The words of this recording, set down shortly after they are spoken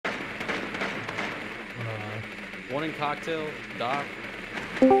One in cocktail, Doc.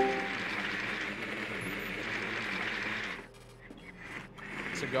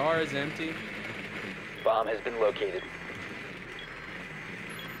 Cigar is empty. Bomb has been located.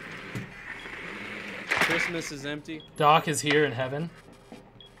 Christmas is empty. Doc is here in heaven.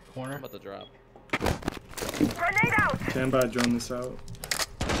 Corner. I'm about to drop. Grenade out! Stand by, drone this out.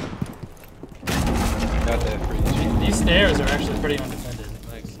 Got that for you. These stairs are actually pretty undefended.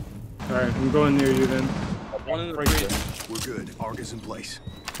 Thanks. Alright, I'm going near you then. One in the fridge. We're good. Arc is in place.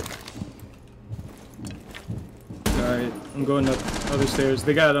 Alright, I'm going up other stairs.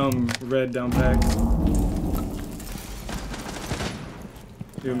 They got red down back.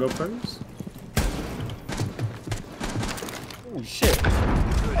 You gonna go first? Oh shit!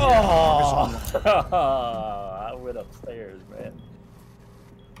 Oh! I went upstairs, man.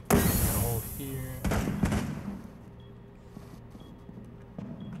 All here.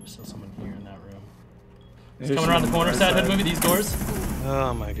 There's still someone here in that room. He's coming around the corner. Sad hood movie. These doors.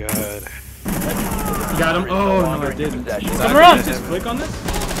 Oh my god. Got him. Oh no, I didn't. Come around. Just click on this.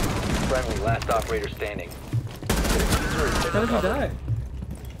 Friendly, last operator standing. How did he die?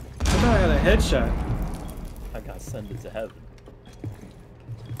 I thought I had a headshot. I got sent to heaven.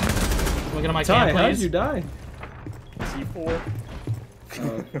 Look at my Ty, cam, how did please. you die? C4.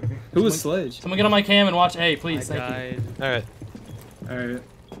 Who was Sledge? Someone get on my cam and watch A, please. I Thank you. died. Alright. Alright.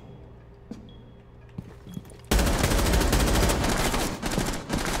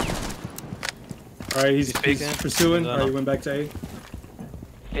 Alright, he's pursuing. Alright, he went back to A.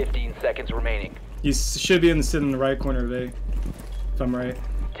 15 seconds remaining. He should be in the sit in the right corner of A. If I'm right.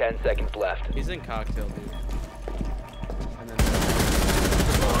 10 seconds left. He's in cocktail, dude. And then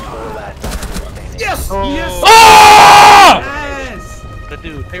Four last operator standing. Yes! Yes! Oh! Yes! The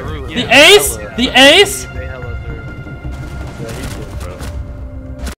dude threw The ace? The ace?